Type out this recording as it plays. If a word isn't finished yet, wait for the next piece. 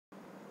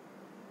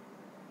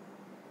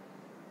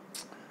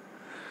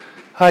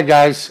Hi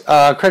guys,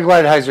 Craig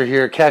Lighthizer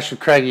here, Cash with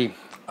Craigie.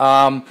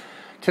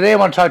 Today I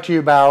want to talk to you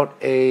about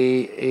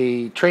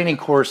a training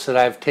course that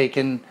I've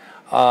taken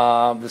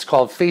that's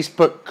called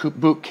Facebook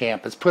Boot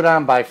Camp. It's put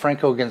on by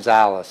Franco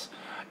Gonzalez.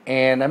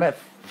 And I met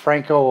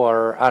Franco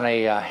on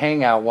a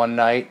hangout one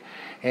night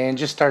and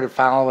just started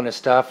following his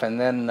stuff, and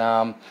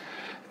then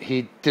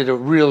he did a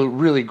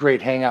really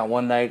great hangout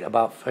one night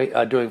about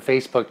doing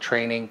Facebook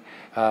training,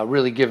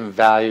 really giving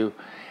value.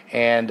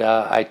 And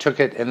I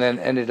took it and then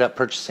ended up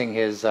purchasing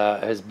his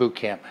boot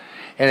camp.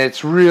 And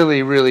it's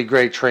really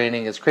great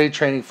training. It's great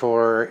training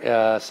for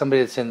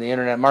somebody that's in the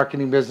internet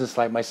marketing business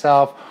like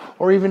myself,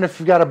 or even if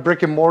you've got a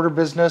brick and mortar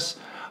business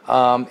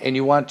and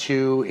you want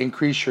to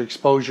increase your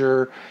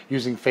exposure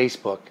using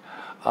Facebook.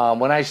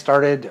 When I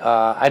started,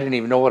 I didn't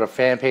even know what a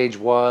fan page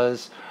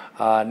was.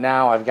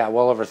 Now I've got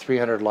well over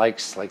 300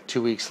 likes like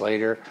 2 weeks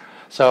later.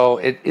 So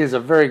it is a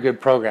very good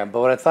program.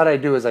 But what I thought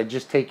I'd do is I'd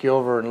just take you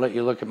over and let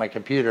you look at my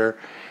computer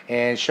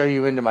and show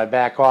you into my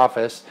back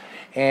office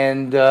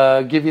and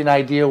give you an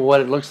idea of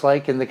what it looks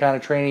like and the kind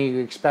of training you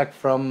expect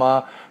from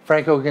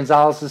Franco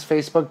Gonzalez's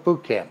Facebook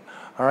Boot Camp.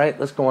 All right,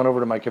 let's go on over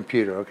to my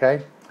computer,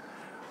 okay?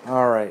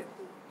 All right,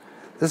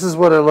 this is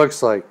what it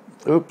looks like.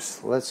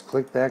 Oops, let's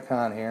click back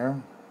on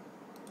here.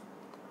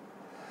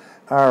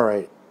 All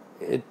right,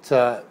 it's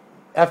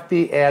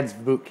FB Ads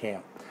Boot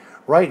Camp.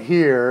 Right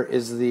here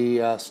is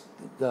the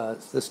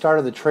start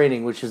of the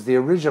training, which is the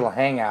original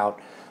hangout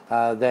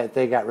that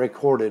they got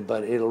recorded,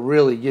 but it'll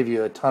really give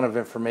you a ton of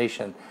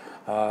information.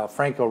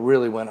 Franco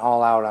really went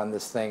all out on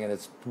this thing, and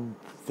it's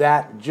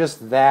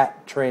just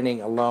that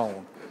training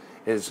alone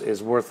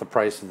is worth the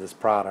price of this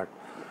product.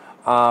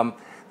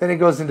 Then it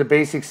goes into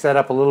basic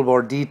setup, a little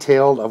more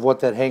detailed of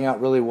what that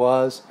hangout really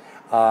was.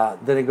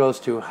 Then it goes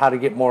to how to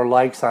get more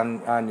likes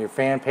on your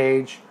fan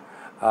page,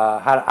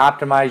 how to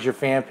optimize your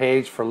fan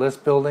page for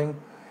list building,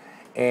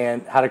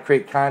 and how to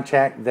create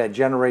content that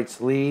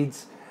generates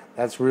leads.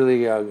 That's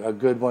really a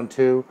good one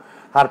too.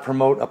 How to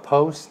promote a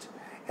post,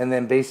 and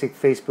then basic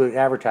Facebook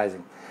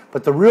advertising.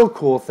 But the real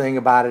cool thing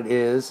about it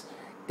is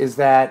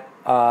that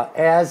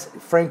as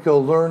Franco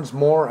learns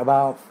more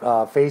about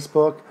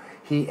Facebook,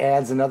 he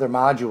adds another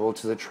module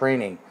to the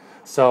training.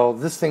 So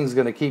this thing's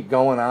going to keep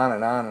going on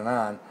and on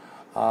and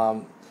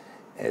on.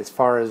 As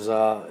far as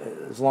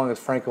long as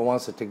Franco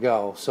wants it to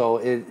go. So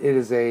it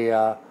is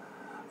a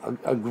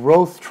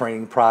growth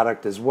training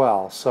product as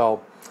well.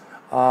 So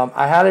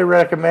I highly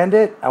recommend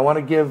it. I want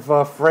to give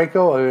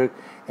Franco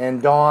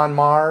and Dawn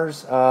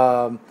Mars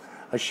a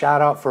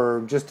shout out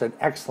for just an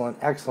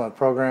excellent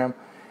program,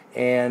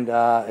 and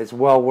it's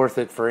well worth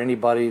it for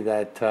anybody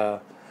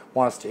that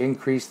wants to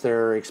increase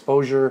their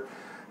exposure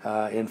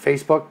in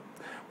Facebook.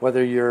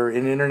 Whether you're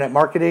in internet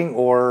marketing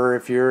or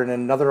if you're in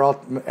another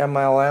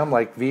MLM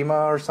like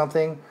Vima or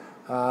something,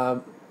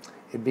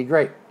 it'd be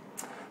great.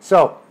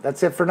 So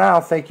that's it for now.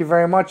 Thank you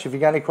very much. If you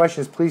got any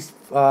questions, please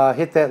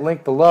hit that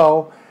link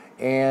below,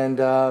 and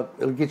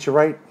it'll get you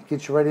right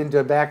into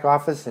a back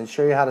office and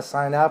show you how to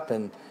sign up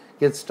and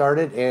get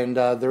started. And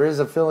there is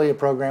an affiliate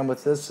program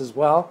with this as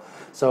well.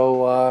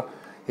 So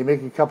you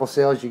make a couple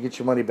sales, you get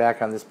your money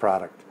back on this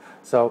product.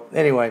 So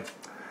anyway,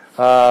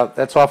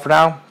 that's all for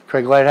now.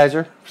 Craig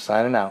Lighthizer,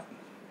 signing out.